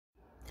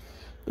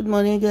Good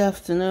morning, good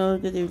afternoon,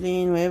 good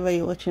evening, wherever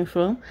you're watching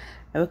from.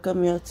 I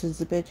welcome you all to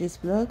Zubeji's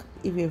blog.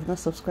 If you have not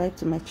subscribed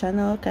to my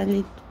channel,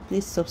 kindly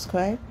please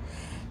subscribe.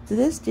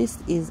 Today's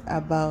gist is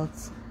about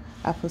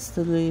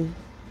Apostle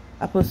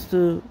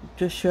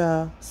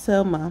Joshua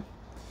Selman.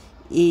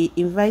 He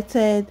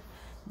invited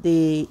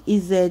the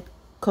Eezee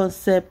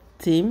Conceptz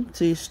team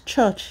to his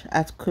church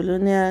at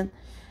Colonial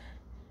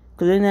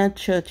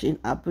Church in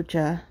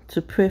Abuja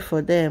to pray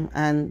for them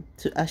and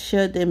to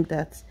assure them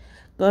that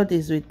God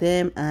is with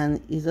them and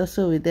is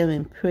also with them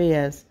in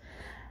prayers.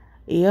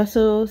 He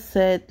also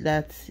said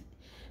that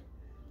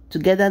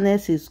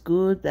togetherness is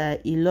good,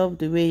 that he loved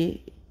the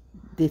way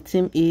the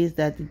team is,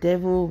 that the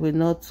devil will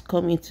not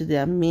come into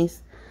their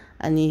midst,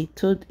 and he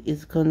told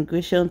his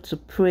congregation to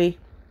pray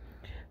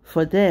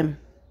for them,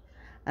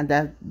 and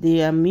that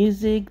their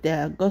music,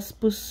 their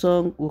gospel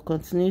song will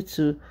continue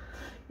to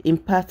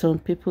impact on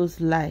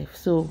people's life.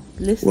 So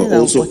listen. We're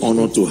also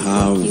honored to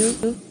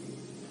have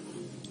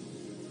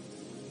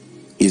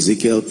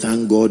Ezekiel.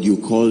 Thank God you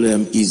call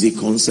them Eezee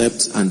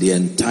Conceptz and the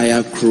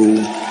entire crew,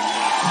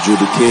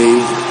 Judikay,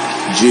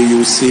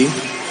 GUC.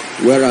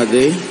 Where are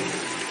they?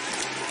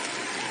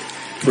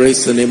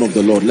 Praise the name of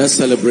the Lord. Let's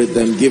celebrate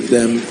them. Give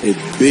them a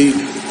big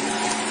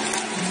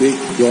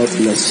God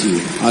bless you.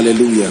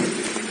 Hallelujah.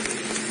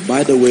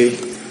 By the way,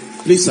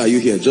 please, are you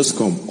here? Just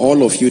come.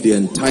 All of you, the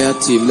entire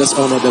team. Let's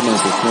honor them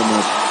as they come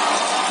up.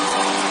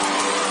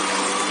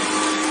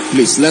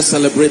 Please, let's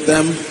celebrate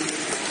them.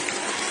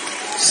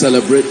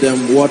 Celebrate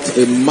them. What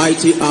a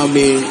mighty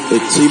army, a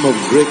team of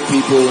great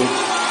people.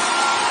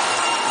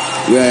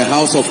 We are a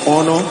house of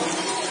honor.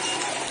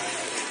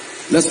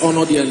 Let's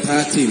honor the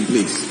entire team,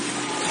 please.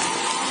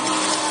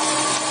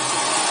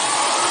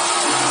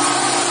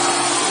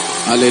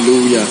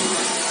 Hallelujah.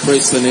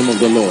 Praise the name of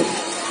the Lord.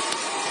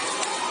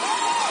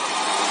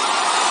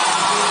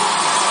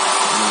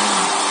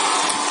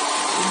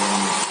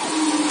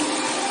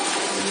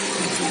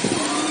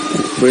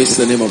 Praise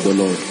the name of the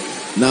Lord.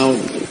 Now,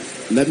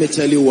 let me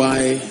tell you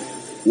why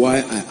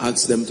I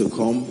asked them to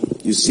come.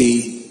 You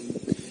see,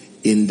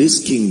 in this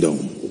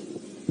kingdom,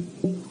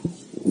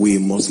 we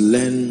must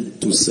learn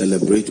to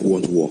celebrate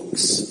what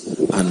works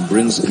and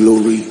brings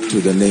glory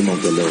to the name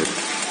of the Lord.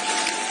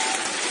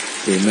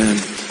 Amen.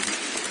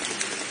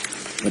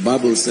 The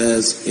Bible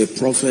says a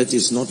prophet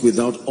is not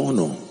without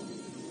honor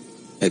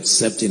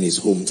except in his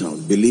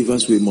hometown.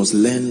 Believers, we must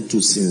learn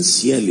to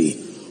sincerely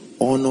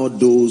honor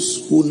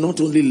those who not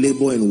only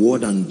labor in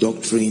word and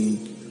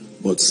doctrine,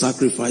 but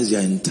sacrifice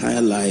their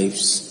entire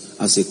lives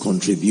as a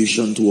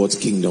contribution towards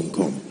kingdom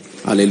come.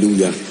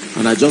 Hallelujah.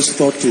 And I just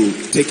thought to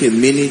take a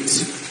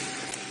minute.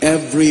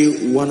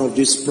 Every one of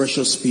these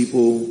precious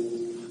people,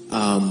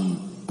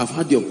 I've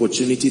had the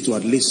opportunity to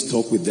at least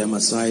talk with them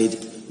aside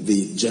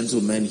the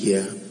gentlemen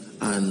here,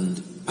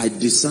 and I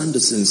discern the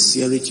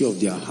sincerity of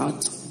their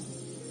heart.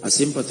 I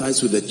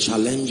sympathize with the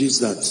challenges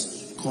that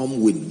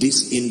come with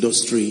this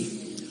industry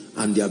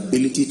and the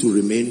ability to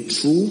remain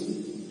true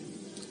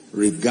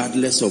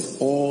regardless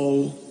of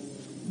all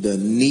the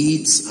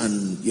needs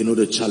and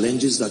the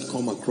challenges that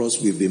come across.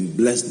 We've been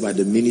blessed by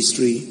the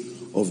ministry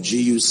of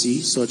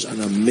GUC, such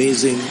an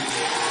amazing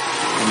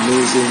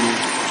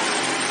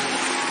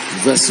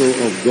vessel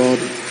of God.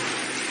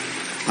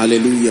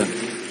 Hallelujah.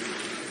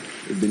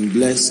 We've been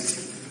blessed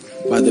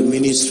by the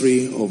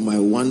ministry of my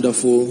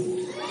wonderful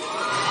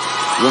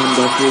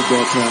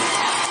daughter.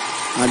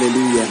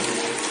 Hallelujah.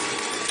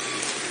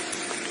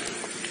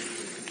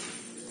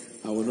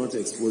 I will not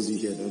expose you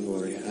here, don't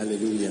worry.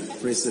 Hallelujah.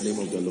 Praise the name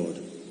of the Lord.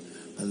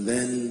 And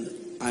then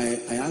I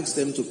asked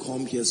them to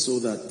come here so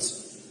that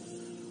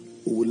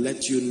we will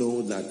let you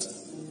know that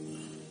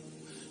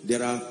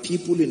there are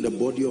people in the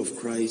body of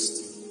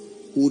Christ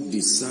who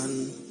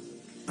discern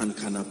and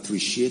can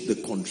appreciate the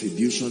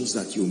contributions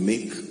that you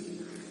make.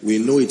 We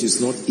know it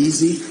is not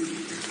easy.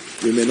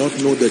 We may not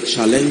know the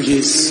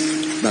challenges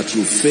that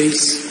you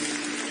face,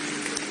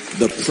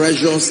 the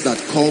pressures that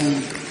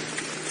come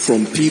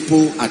from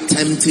people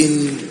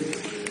attempting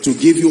to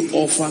give you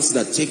offers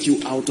that take you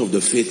out of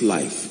the faith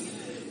life.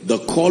 The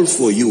call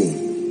for you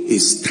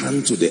is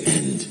stand to the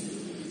end.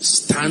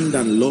 Stand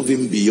and love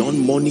him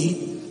beyond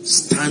money.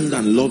 Stand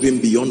and love him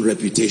beyond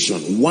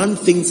reputation. One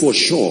thing for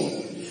sure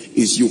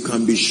is you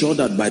can be sure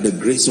that by the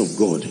grace of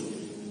God,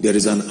 there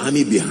is an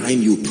army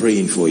behind you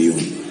praying for you.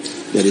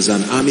 There is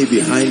an army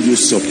behind you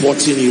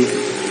supporting you.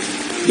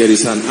 There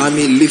is an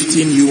army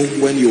lifting you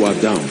when you are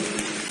down.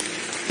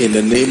 In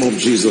the name of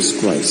Jesus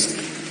Christ.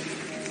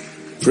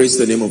 Praise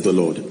the name of the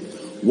Lord.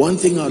 One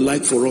thing I'd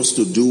like for us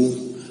to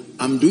do,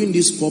 I'm doing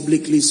this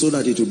publicly so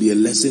that it will be a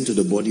lesson to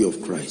the body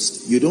of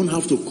Christ. You don't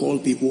have to call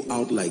people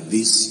out like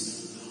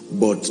this,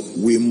 but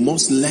we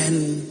must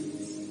learn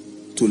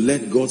to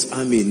let God's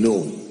army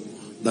know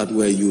that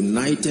we're a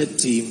united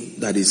team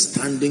that is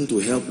standing to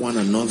help one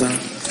another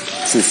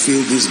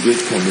fulfill this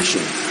great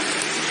commission.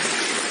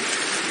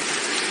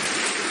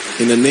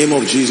 In the name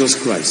of Jesus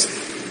Christ.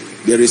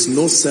 There is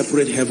no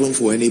separate heaven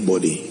for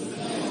anybody.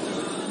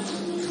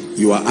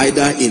 You are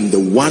either in the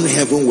one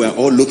heaven we're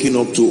all looking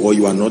up to, or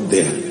you are not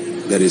there.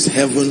 There is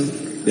heaven,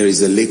 there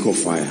is a lake of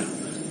fire.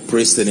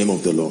 Praise the name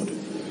of the Lord.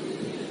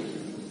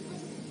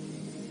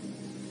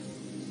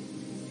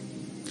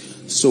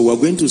 So we're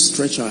going to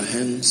stretch our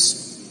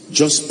hands.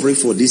 Just pray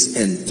for this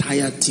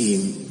entire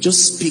team.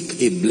 Just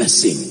speak a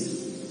blessing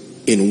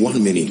in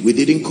 1 minute. We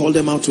didn't call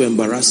them out to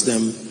embarrass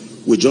them.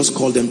 We just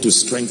called them to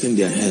strengthen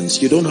their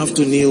hands. You don't have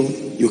to kneel.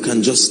 You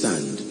can just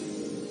stand.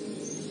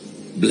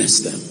 Bless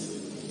them.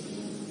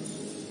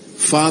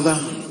 Father,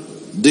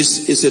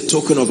 this is a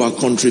token of our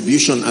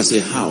contribution as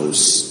a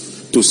house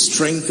to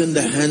strengthen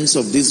the hands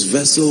of these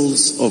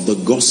vessels of the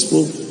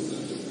gospel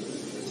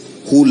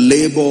who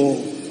labor,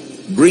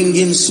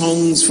 bringing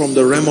songs from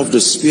the realm of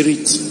the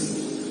spirit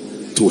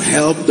to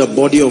help the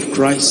body of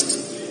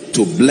Christ,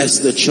 to bless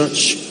the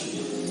church.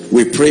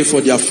 We pray for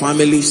their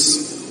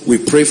families. We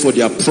pray for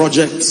their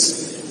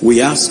projects.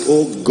 We ask,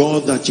 oh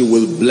God, that you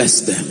will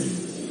bless them.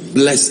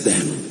 Bless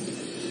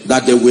them.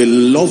 That they will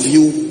love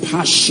you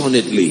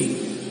passionately.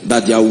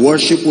 That their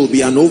worship will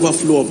be an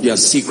overflow of their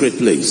secret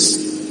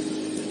place.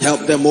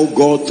 Help them, oh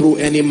God, through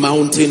any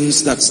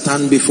mountains that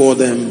stand before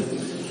them.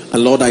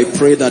 And Lord, I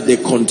pray that they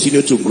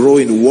continue to grow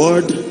in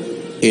word,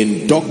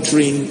 in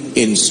doctrine,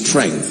 in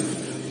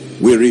strength.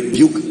 We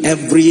rebuke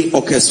every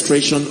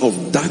orchestration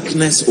of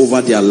darkness over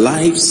their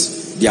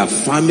lives, their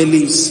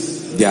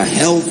families, their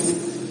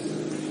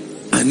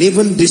health, and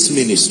even this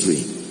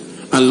ministry.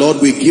 And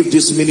Lord, we give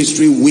this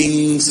ministry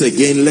wings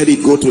again. Let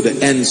it go to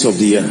the ends of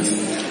the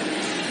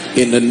earth.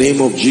 In the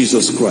name of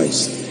Jesus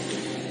Christ.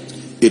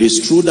 It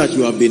is true that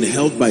you have been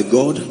held by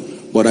God,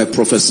 but I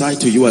prophesy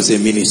to you as a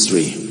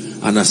ministry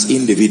and as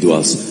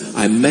individuals.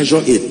 I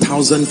measure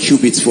 1,000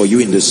 cubits for you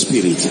in the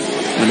spirit,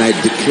 and I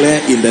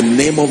declare in the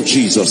name of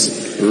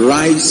Jesus,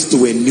 rise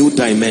to a new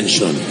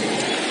dimension.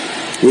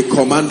 We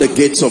command the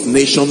gates of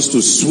nations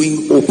to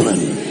swing open.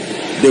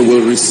 They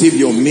will receive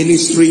your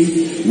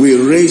ministry.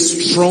 We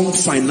raise strong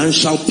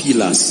financial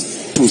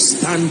pillars to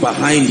stand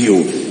behind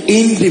you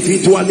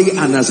individually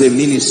and as a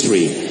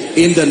ministry.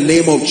 In the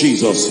name of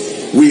Jesus,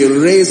 we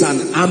raise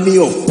an army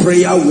of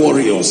prayer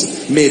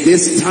warriors. May they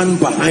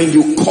stand behind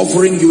you,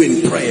 covering you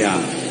in prayer.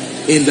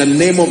 In the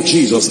name of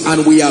Jesus.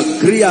 And we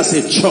agree as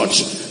a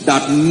church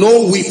that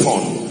no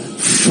weapon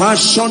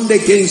fashioned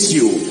against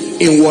you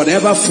in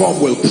whatever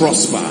form will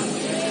prosper.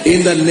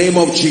 In the name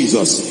of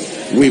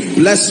Jesus. We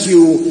bless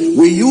you.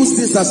 We use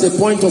this as a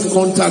point of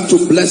contact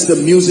to bless the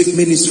music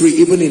ministry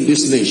even in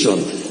this nation.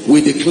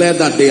 We declare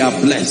that they are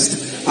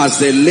blessed. As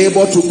they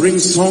labor to bring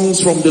songs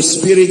from the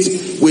spirit,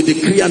 we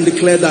decree and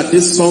declare that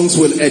these songs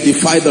will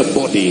edify the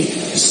body.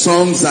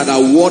 Songs that are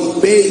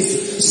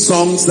word-based,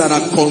 songs that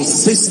are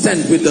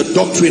consistent with the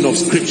doctrine of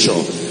scripture.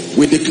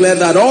 We declare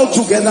that all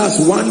together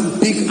as one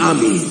big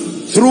army,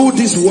 through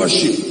this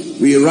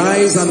worship, we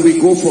rise and we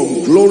go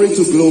from glory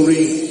to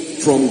glory,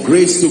 from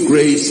grace to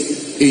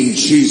grace, in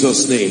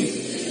Jesus' name.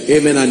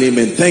 Amen and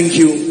amen. Thank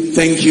you.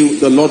 Thank you.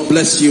 The Lord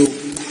bless you.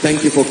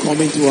 Thank you for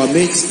coming to our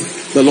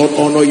midst. The Lord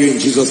honor you in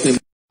Jesus' name.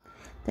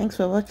 Thanks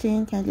for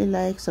watching. Kindly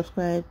like,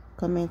 subscribe,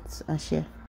 comment, and share.